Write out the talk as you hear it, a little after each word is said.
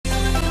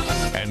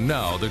And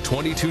now the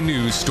 22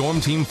 News Storm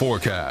Team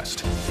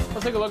forecast.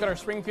 Let's take a look at our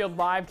Springfield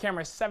live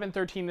camera.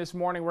 7:13 this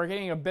morning. We're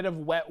getting a bit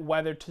of wet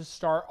weather to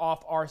start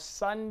off our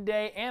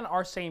Sunday and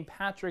our St.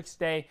 Patrick's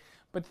Day.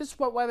 But this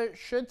wet weather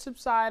should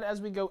subside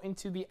as we go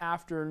into the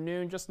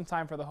afternoon, just in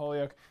time for the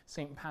Holyoke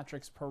St.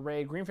 Patrick's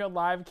Parade. Greenfield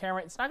live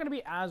camera, it's not going to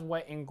be as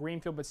wet in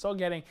Greenfield, but still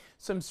getting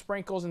some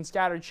sprinkles and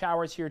scattered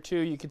showers here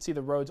too. You can see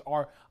the roads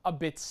are a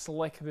bit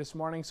slick this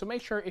morning. So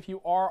make sure if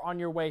you are on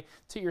your way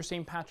to your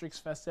St. Patrick's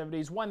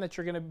festivities, one, that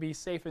you're going to be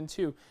safe, and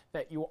two,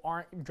 that you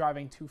aren't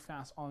driving too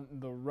fast on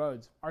the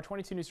roads. Our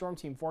 22 News Storm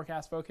Team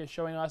forecast focus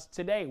showing us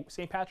today,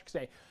 St. Patrick's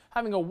Day,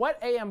 having a wet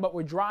AM, but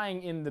we're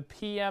drying in the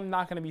PM.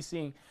 Not going to be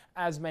seeing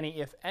as many,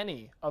 if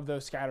any, of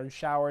those scattered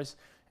showers.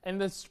 And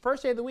this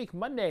first day of the week,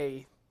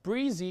 Monday,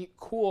 breezy,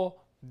 cool,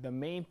 the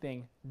main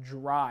thing,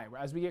 dry.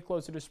 As we get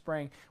closer to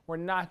spring, we're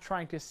not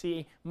trying to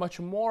see much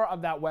more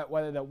of that wet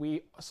weather that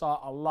we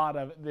saw a lot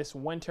of this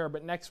winter.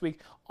 But next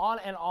week, on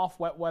and off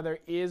wet weather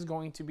is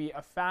going to be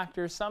a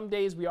factor. Some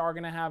days we are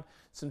going to have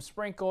some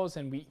sprinkles,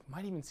 and we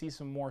might even see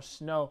some more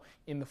snow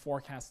in the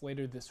forecast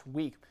later this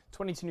week.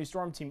 22 News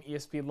Storm Team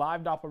ESP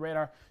live Doppler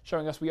radar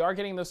showing us we are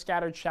getting those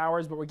scattered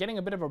showers, but we're getting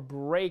a bit of a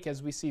break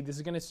as we see this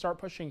is going to start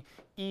pushing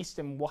east,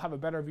 and we'll have a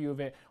better view of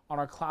it on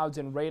our clouds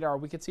and radar.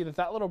 We can see that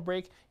that little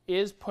break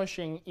is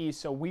pushing east,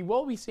 so we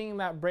will be seeing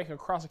that break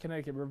across the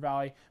Connecticut River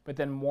Valley, but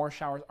then more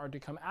showers are to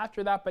come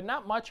after that. But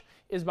not much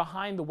is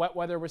behind the wet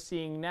weather we're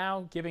seeing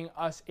now, giving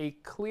us a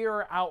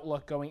clearer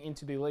outlook going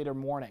into the later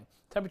morning.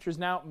 Temperatures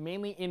now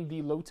mainly in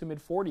the low to mid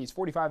 40s,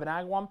 45 in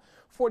Agawam,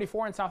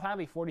 44 in South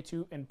Hadley,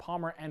 42 in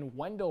Palmer and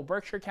Wendell.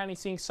 Berkshire County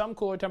seeing some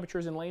cooler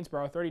temperatures in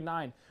Lanesboro,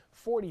 39,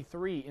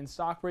 43 in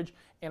Stockbridge.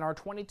 And our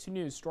 22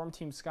 News Storm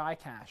Team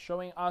Skycast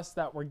showing us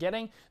that we're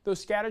getting those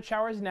scattered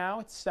showers now.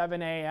 It's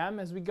 7 a.m.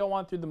 As we go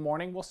on through the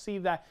morning, we'll see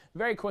that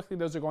very quickly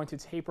those are going to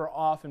taper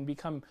off and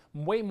become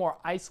way more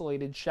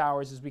isolated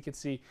showers, as we could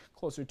see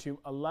closer to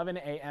 11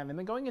 a.m. And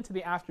then going into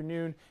the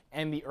afternoon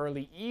and the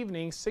early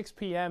evening, 6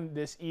 p.m.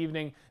 this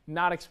evening,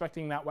 not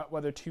expecting that wet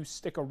weather to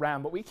stick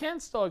around, but we can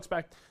still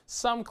expect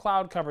some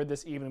cloud cover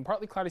this evening.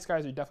 Partly cloudy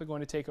skies are definitely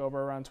going to take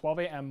over around 12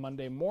 a.m.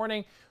 Monday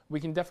morning. We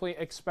can definitely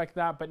expect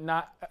that, but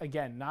not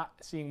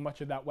seeing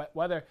much of that wet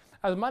weather,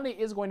 as Monday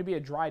is going to be a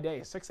dry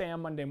day. 6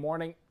 a.m. Monday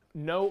morning.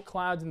 No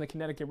clouds in the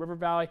Connecticut River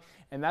Valley,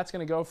 and that's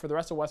going to go for the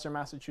rest of western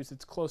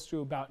Massachusetts close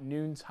to about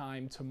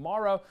noontime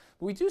tomorrow.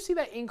 But we do see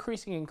that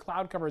increasing in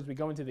cloud cover as we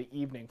go into the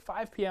evening.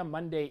 5 p.m.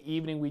 Monday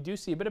evening, we do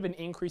see a bit of an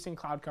increase in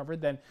cloud cover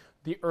than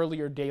the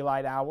earlier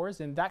daylight hours,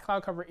 and that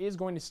cloud cover is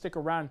going to stick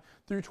around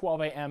through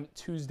 12 a.m.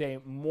 Tuesday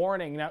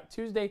morning. Now,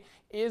 Tuesday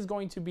is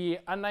going to be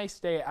a nice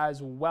day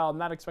as well. I'm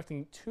not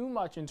expecting too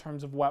much in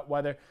terms of wet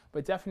weather,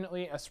 but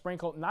definitely a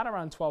sprinkle, not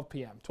around 12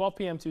 p.m. 12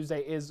 p.m. Tuesday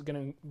is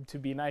going to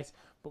be nice,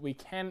 but we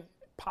can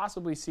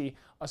possibly see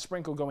a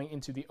sprinkle going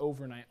into the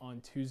overnight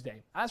on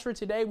Tuesday. As for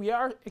today, we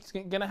are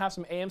going to have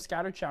some AM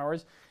scattered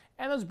showers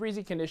and those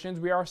breezy conditions.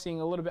 We are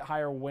seeing a little bit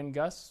higher wind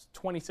gusts.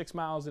 26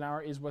 miles an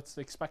hour is what's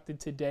expected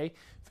today.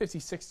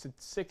 56 to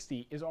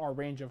 60 is our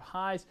range of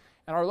highs.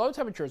 And our low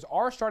temperatures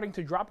are starting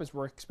to drop as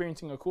we're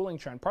experiencing a cooling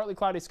trend. Partly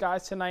cloudy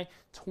skies tonight.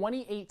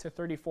 28 to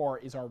 34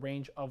 is our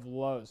range of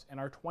lows. And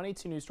our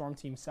 22 News Storm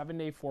Team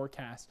 7-day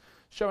forecast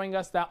showing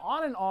us that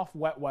on and off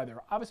wet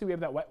weather. Obviously, we have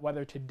that wet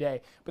weather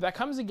today, but that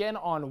comes again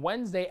on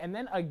Wednesday, and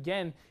then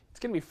again it's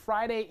going to be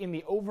Friday in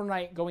the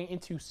overnight going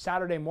into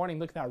Saturday morning.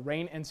 Look at that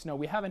rain and snow.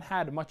 We haven't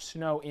had much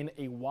snow in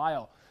a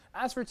while.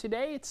 As for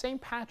today, it's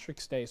St.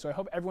 Patrick's Day, so I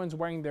hope everyone's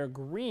wearing their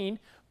green.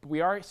 But we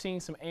are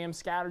seeing some AM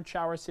scattered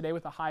showers today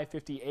with a high of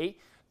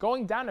 58.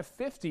 Going down to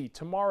 50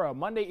 tomorrow.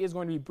 Monday is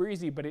going to be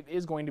breezy, but it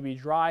is going to be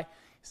dry.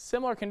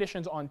 Similar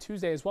conditions on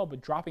Tuesday as well,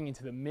 but dropping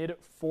into the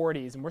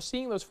mid-40s. And we're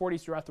seeing those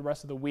 40s throughout the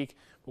rest of the week,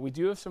 but we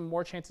do have some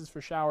more chances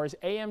for showers.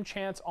 AM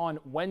chance on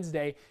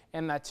Wednesday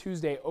and that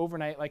Tuesday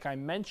overnight, like I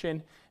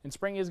mentioned. And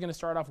spring is going to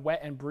start off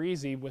wet and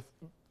breezy, with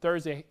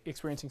Thursday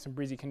experiencing some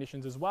breezy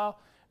conditions as well.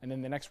 And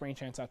then the next rain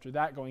chance after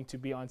that going to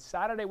be on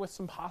Saturday with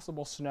some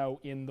possible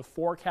snow in the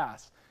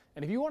forecast.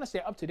 And if you want to stay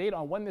up to date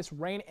on when this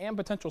rain and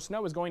potential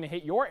snow is going to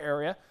hit your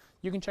area,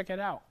 you can check it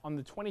out on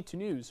the 22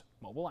 News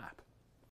mobile app.